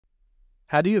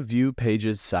How do you view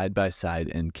pages side by side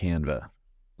in Canva?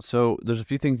 So there's a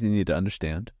few things you need to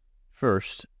understand.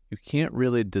 First, you can't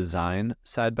really design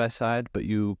side by side, but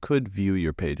you could view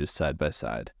your pages side by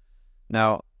side.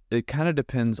 Now, it kind of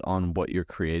depends on what you're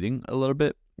creating a little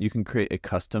bit. You can create a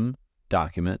custom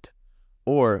document,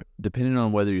 or depending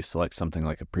on whether you select something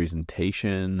like a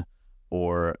presentation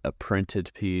or a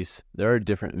printed piece, there are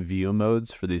different view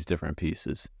modes for these different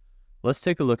pieces. Let's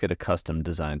take a look at a custom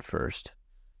design first.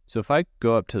 So if I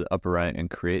go up to the upper right and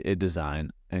create a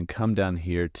design and come down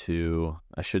here to,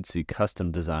 I should see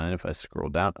custom design if I scroll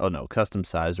down. Oh no, custom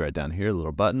size right down here,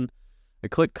 little button. I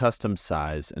click custom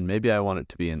size and maybe I want it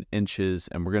to be in inches,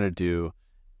 and we're going to do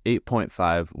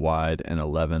 8.5 wide and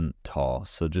 11 tall.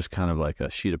 So just kind of like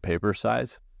a sheet of paper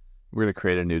size. We're going to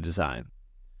create a new design.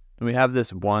 And we have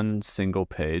this one single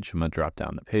page. I'm going to drop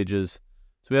down the pages.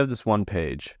 So we have this one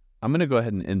page. I'm going to go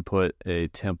ahead and input a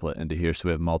template into here so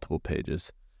we have multiple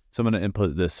pages. So I'm going to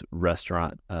input this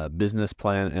restaurant business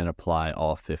plan and apply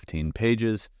all 15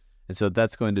 pages. And so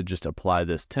that's going to just apply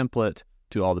this template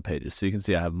to all the pages. So you can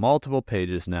see I have multiple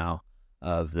pages now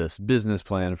of this business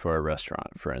plan for a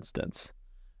restaurant, for instance.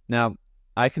 Now,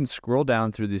 I can scroll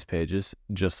down through these pages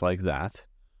just like that.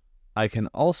 I can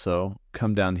also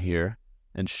come down here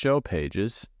and show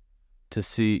pages to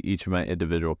see each of my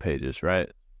individual pages, right?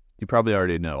 You probably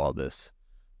already know all this.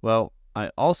 Well, I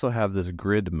also have this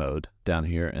grid mode down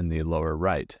here in the lower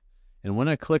right. And when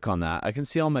I click on that, I can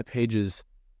see all my pages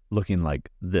looking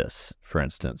like this, for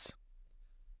instance.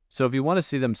 So if you want to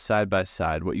see them side by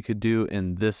side, what you could do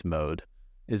in this mode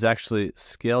is actually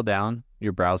scale down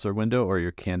your browser window or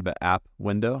your Canva app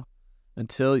window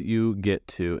until you get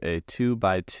to a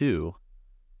 2x2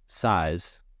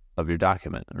 size of your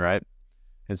document, right?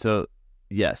 And so,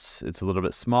 yes, it's a little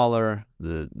bit smaller.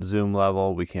 The zoom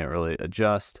level, we can't really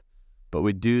adjust, but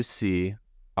we do see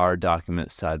our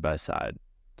document side by side.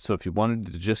 So if you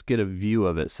wanted to just get a view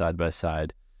of it side by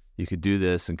side, you could do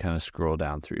this and kind of scroll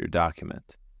down through your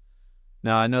document.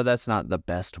 Now, I know that's not the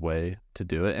best way to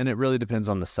do it, and it really depends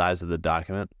on the size of the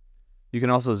document. You can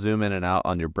also zoom in and out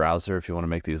on your browser if you want to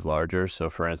make these larger. So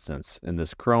for instance, in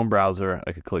this Chrome browser,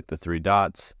 I could click the three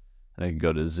dots and I can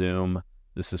go to zoom.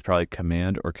 This is probably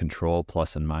Command or Control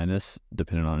plus and minus,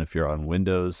 depending on if you're on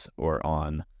Windows or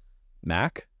on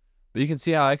Mac. But you can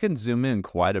see how I can zoom in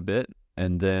quite a bit,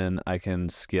 and then I can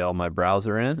scale my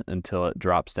browser in until it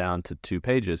drops down to 2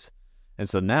 pages. And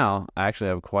so now I actually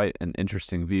have quite an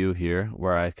interesting view here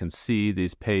where I can see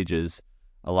these pages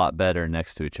a lot better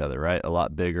next to each other, right? A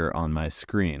lot bigger on my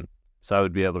screen. So I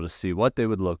would be able to see what they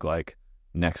would look like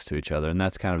next to each other. And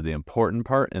that's kind of the important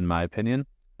part, in my opinion,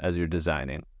 as you're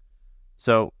designing.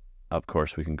 So, of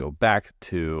course, we can go back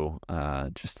to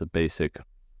just the basic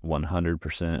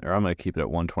 100%, or I'm going to keep it at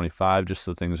 125 just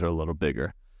so things are a little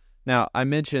bigger. Now, I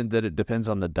mentioned that it depends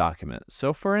on the document.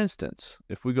 So, for instance,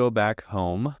 if we go back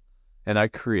home and I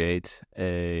create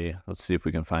a, let's see if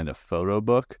we can find a photo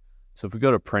book. So if we go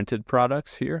to printed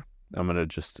products here, I'm going to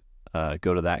just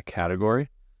go to that category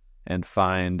and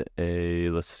find a,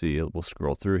 let's see, we'll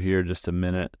scroll through here just a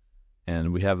minute,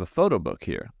 and we have a photo book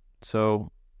here.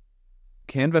 So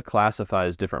Canva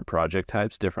classifies different project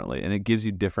types differently, and it gives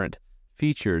you different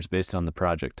features based on the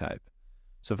project type.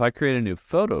 So if I create a new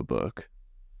photo book,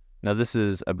 now this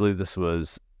is, I believe this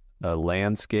was a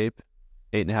landscape,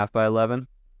 8.5 by 11.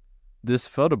 This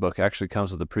photo book actually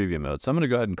comes with a preview mode. So I'm going to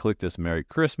go ahead and click this Merry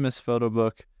Christmas photo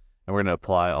book, and we're going to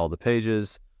apply all the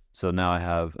pages. So now I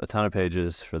have a ton of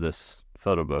pages for this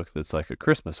photo book that's like a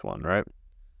Christmas one, right?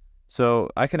 So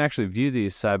I can actually view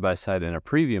these side by side in a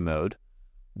preview mode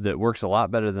that works a lot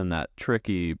better than that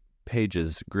tricky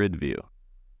pages grid view.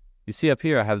 You see up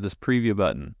here, I have this preview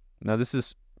button. Now this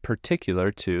is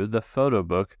particular to the photo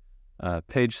book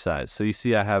page size. So you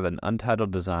see I have an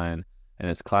untitled design, and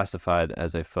it's classified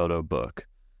as a photo book.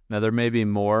 Now there may be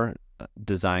more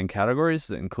design categories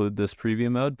that include this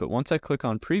preview mode, but once I click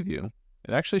on preview,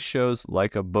 it actually shows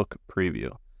like a book preview.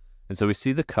 And so we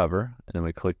see the cover, and then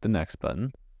we click the next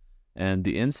button, and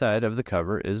the inside of the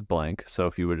cover is blank. So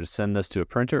if you were to send this to a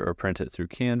printer or print it through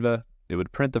Canva, it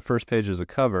would print the first page as a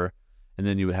cover, and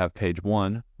then you would have page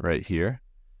 1 right here,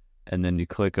 and then you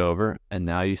click over, and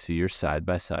now you see your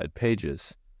side-by-side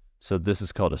pages. So this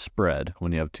is called a spread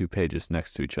when you have 2 pages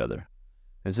next to each other.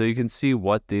 And so you can see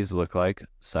what these look like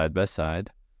side by side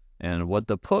and what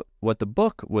the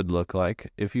book would look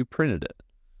like if you printed it.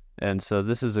 And so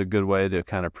this is a good way to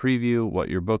kind of preview what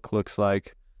your book looks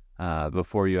like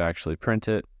before you actually print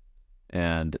it.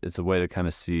 And it's a way to kind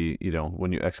of see, you know,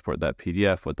 when you export that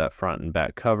PDF, what that front and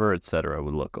back cover, etc.,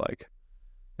 would look like.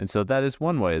 And so that is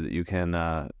one way that you can,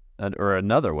 or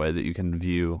another way that you can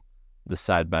view the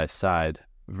side by side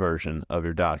version of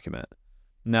your document.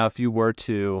 Now, if you were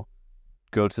to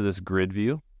go to this grid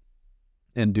view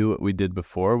and do what we did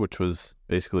before, which was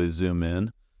basically zoom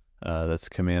in, that's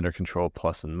Command or Control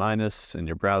plus and minus in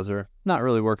your browser. Not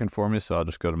really working for me, so I'll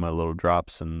just go to my little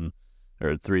drops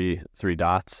or three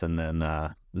dots and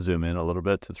then zoom in a little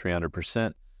bit to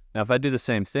 300%. Now, if I do the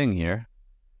same thing here,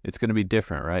 it's going to be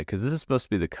different, right? Because this is supposed to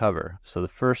be the cover. So the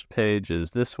first page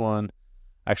is this one.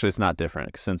 Actually, it's not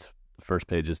different since the first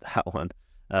page is that one.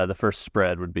 The first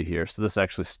spread would be here. So this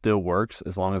actually still works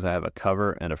as long as I have a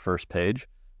cover and a first page.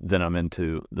 Then I'm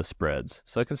into the spreads.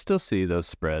 So I can still see those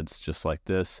spreads just like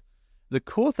this. The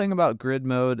cool thing about grid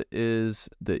mode is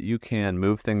that you can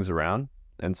move things around.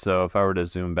 And so if I were to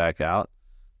zoom back out,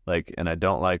 and I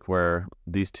don't like where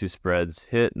these two spreads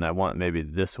hit and I want maybe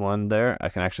this one there, I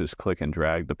can actually just click and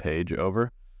drag the page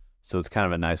over. So it's kind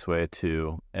of a nice way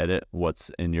to edit what's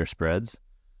in your spreads.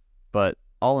 But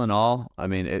all in all, I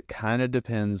mean, it kind of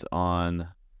depends on,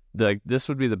 this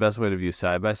would be the best way to view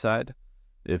side by side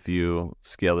if you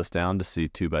scale this down to see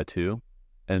 2 by 2.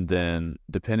 And then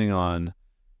depending on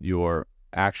your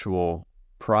actual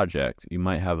project, you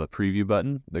might have a preview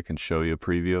button that can show you a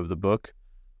preview of the book.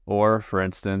 Or, for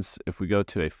instance, if we go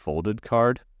to a folded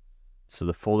card, so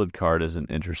the folded card is an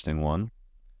interesting one.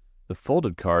 The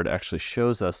folded card actually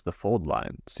shows us the fold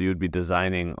line. So you would be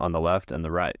designing on the left and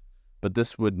the right. But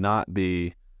this would not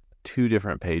be two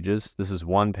different pages. This is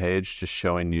one page just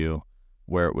showing you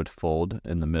where it would fold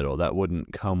in the middle. That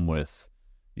wouldn't come with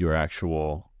your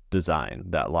actual design,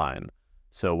 that line.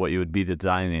 So what you would be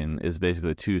designing is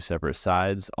basically two separate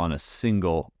sides on a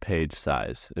single page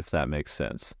size, if that makes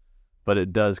sense. But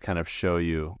it does kind of show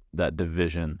you that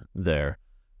division there,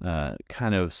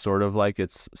 kind of sort of like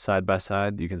it's side by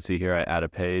side. You can see here I add a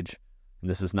page, and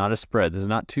this is not a spread. This is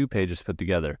not two pages put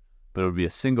together, but it would be a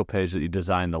single page that you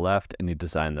design the left and you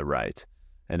design the right.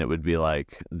 And it would be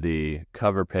like the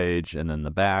cover page and then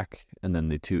the back and then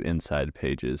the two inside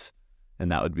pages.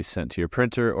 And that would be sent to your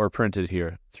printer or printed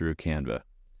here through Canva.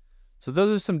 So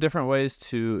those are some different ways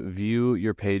to view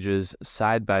your pages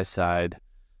side by side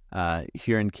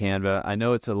here in Canva. I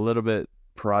know it's a little bit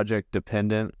project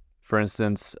dependent. For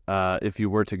instance, if you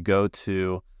were to go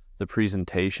to the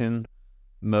presentation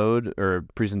mode or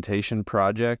presentation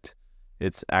project,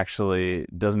 it's actually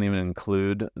doesn't even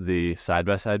include the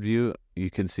side-by-side view. You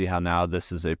can see how now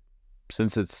this is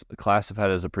since it's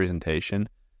classified as a presentation,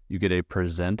 you get a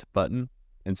present button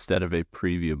instead of a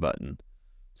preview button.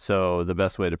 So the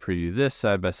best way to preview this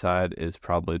side-by-side is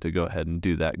probably to go ahead and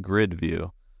do that grid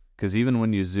view. Because even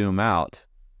when you zoom out,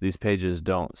 these pages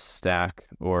don't stack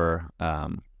or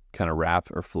kind of wrap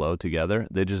or flow together.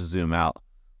 They just zoom out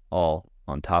all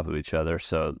on top of each other.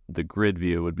 So the grid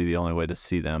view would be the only way to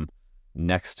see them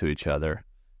next to each other.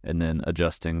 And then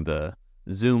adjusting the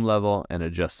zoom level and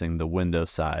adjusting the window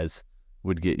size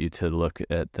would get you to look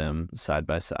at them side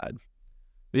by side.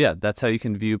 But yeah, that's how you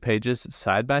can view pages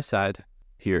side by side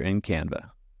here in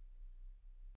Canva.